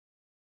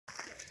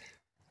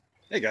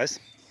Hey guys,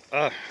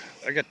 I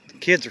got the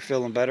kids are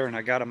feeling better and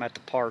I got them at the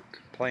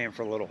park playing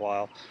for a little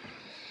while.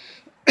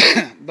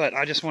 But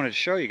I just wanted to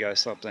show you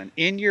guys something.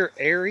 In your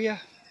area,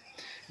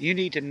 you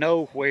need to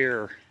know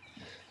where,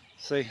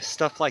 see,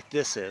 stuff like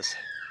this is.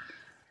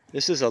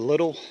 This is a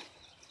little,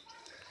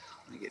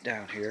 let me get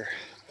down here.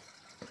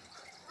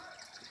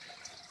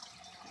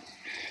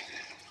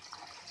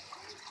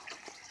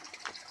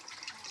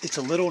 It's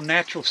a little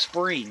natural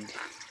spring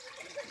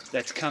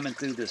that's coming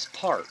through this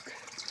park.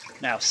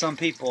 Now, some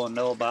people will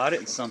know about it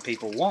and some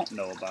people won't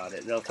know about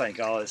it. They'll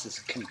think, oh, this is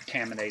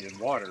contaminated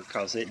water,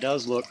 because it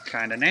does look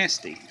kind of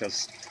nasty,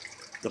 because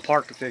the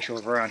park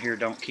officials around here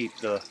don't keep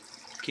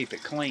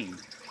it clean.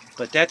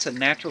 But that's a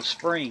natural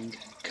spring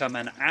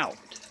coming out.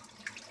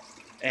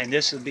 And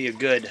this would be a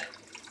good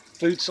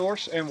food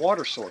source and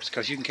water source,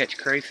 because you can catch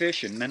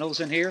crayfish and minnows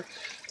in here.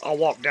 I'll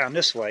walk down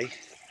this way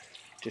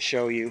to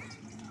show you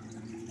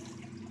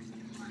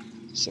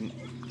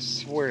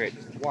where it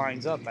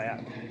winds up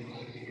at.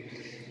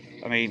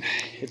 I mean,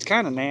 it's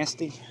kind of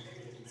nasty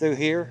through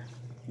here.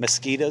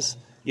 Mosquitoes.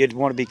 You'd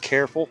want to be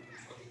careful,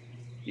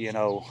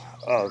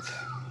 of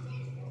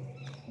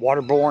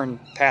waterborne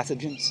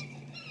pathogens.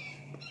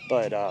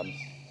 But,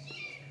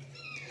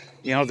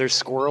 there's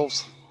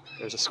squirrels.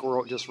 There's a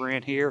squirrel that just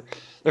ran here.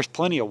 There's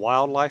plenty of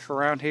wildlife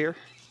around here.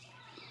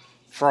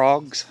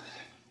 Frogs.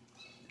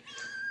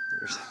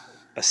 There's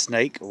a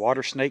snake, a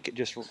water snake that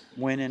just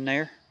went in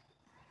there.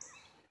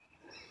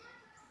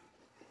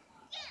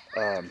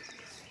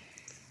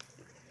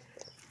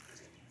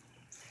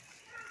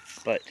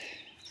 But,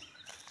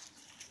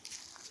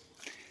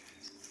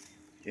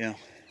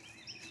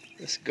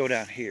 let's go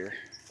down here.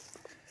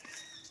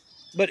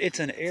 But it's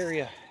an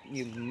area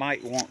you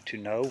might want to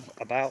know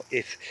about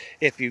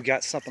if you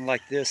got something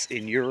like this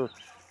in your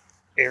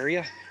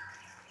area.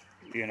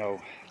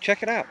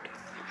 Check it out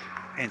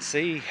and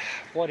see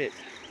what it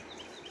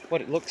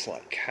looks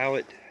like, how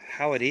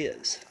it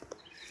is.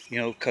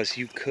 Because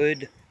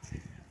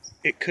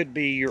it could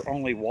be your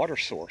only water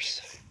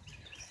source.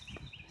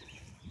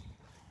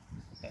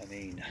 I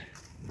mean,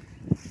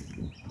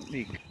 let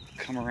me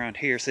come around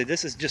here. See,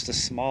 this is just a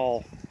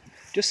small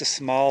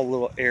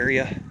little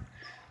area.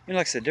 Like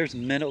I said, there's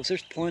minnows.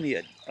 There's plenty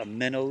of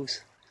minnows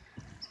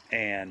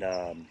and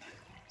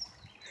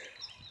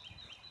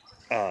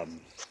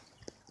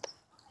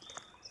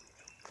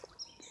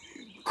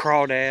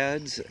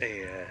crawdads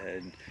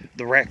and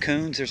the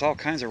raccoons. There's all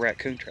kinds of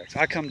raccoon tracks.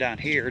 I come down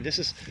here. This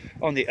is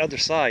on the other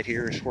side.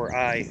 Here is where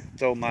I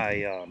throw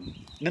my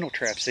minnow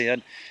traps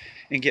in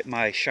and get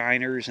my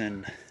shiners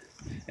and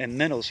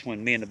minnows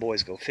when me and the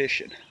boys go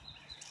fishing.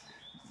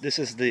 This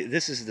is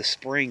the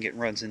spring. It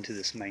runs into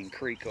this main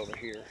creek over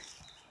here.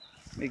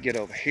 Let me get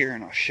over here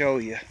and I'll show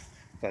you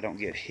if I don't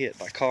get hit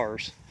by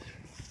cars.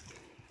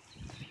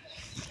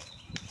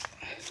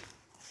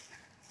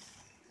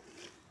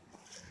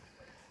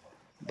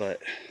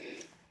 But,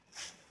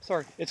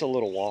 sorry, it's a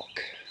little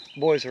walk.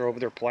 Boys are over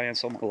there playing,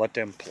 so I'm going to let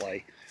them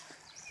play.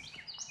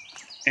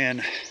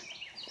 And,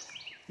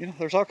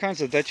 there's all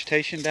kinds of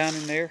vegetation down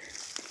in there.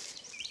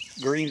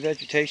 Green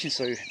vegetation,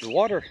 so the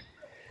water,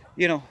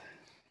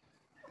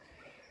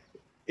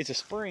 it's a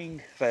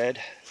spring fed.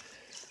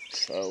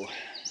 So,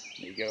 let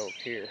me go over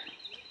here.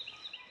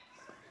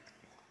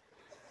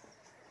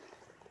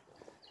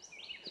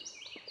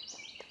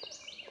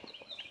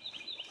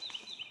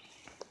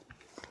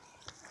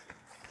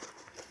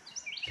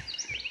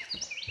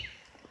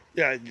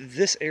 Yeah,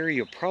 this area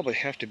you'll probably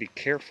have to be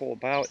careful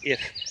about if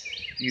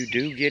you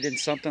do get in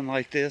something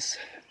like this,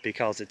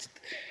 because it's,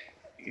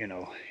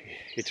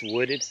 it's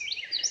wooded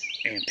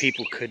and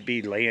people could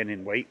be laying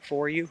in wait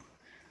for you.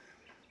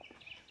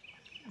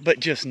 But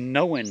just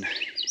knowing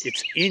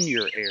it's in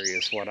your area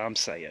is what I'm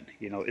saying.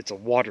 It's a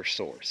water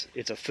source.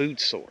 It's a food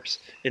source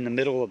in the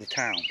middle of the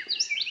town.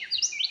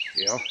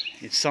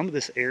 In some of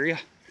this area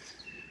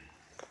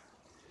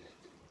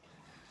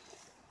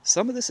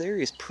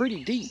is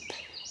pretty deep.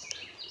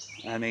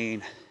 I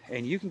mean,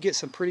 and you can get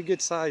some pretty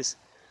good size,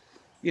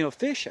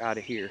 fish out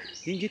of here.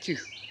 You can get you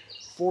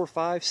 4,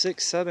 5,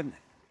 6, 7,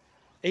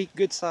 8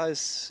 good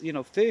size,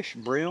 fish,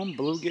 brim,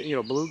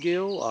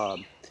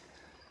 bluegill.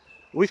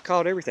 We've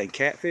caught everything,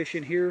 catfish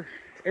in here,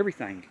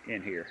 everything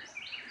in here.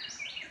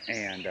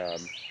 And,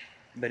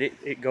 but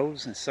it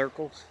goes in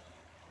circles.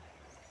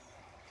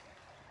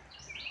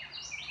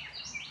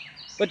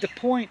 But the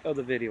point of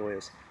the video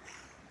is,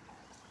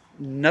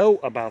 know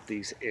about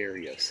these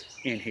areas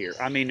in here.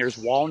 I mean, there's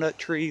walnut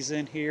trees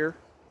in here.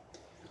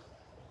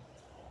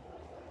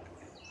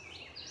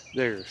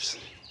 There's,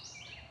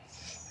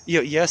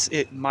 yes,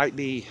 it might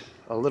be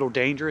a little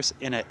dangerous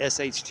in a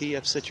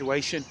SHTF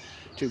situation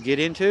to get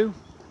into,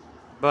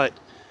 but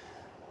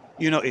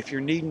if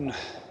you're needing,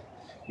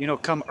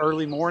 come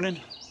early morning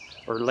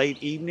or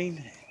late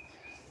evening,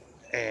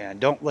 and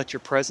don't let your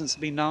presence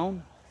be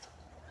known,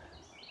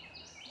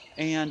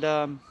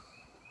 and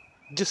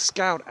just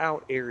scout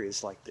out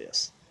areas like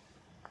this,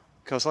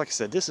 because like I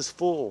said, this is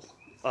full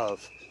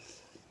of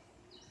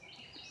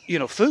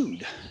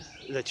food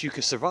that you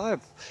could survive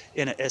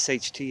in a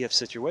SHTF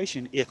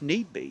situation if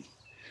need be.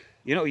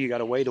 You know, you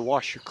got a way to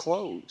wash your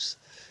clothes.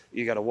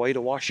 You got a way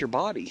to wash your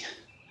body.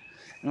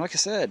 And like I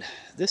said,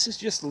 this is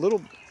just a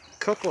little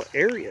couple of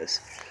areas.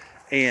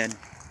 And,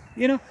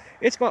 you know,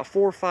 it's about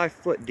 4 or 5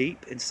 foot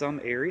deep in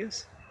some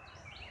areas.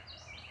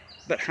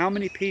 But how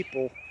many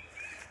people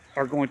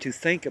are going to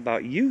think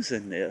about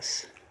using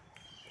this?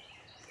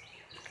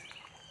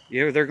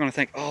 You know, they're going to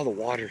think, oh, the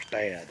water's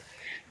bad.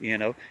 You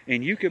know,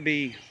 and you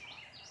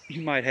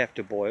might have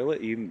to boil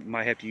it. You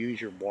might have to use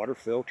your water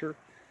filter.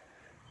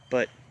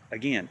 But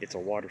again, it's a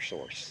water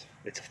source.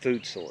 It's a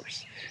food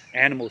source.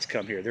 Animals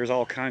come here. There's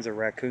all kinds of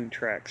raccoon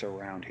tracks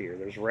around here.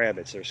 There's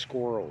rabbits, there's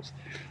squirrels.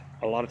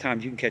 A lot of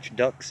times you can catch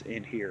ducks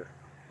in here.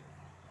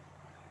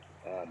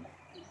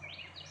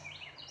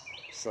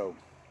 So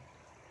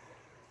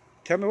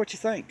tell me what you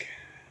think.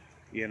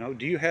 You know,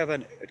 do you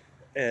have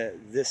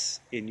this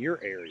in your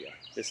area?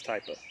 This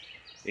type of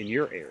in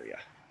your area?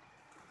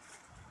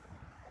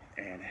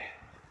 And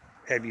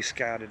have you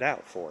scouted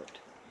out for it?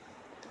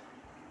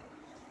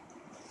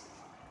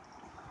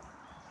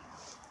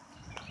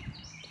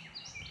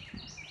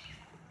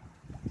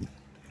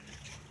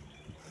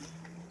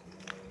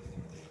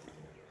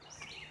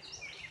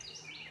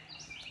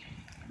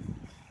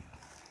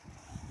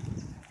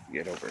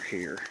 Get over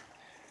here.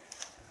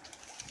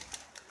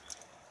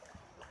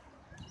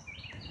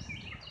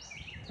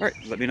 All right,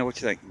 let me know what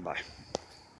you think. Bye.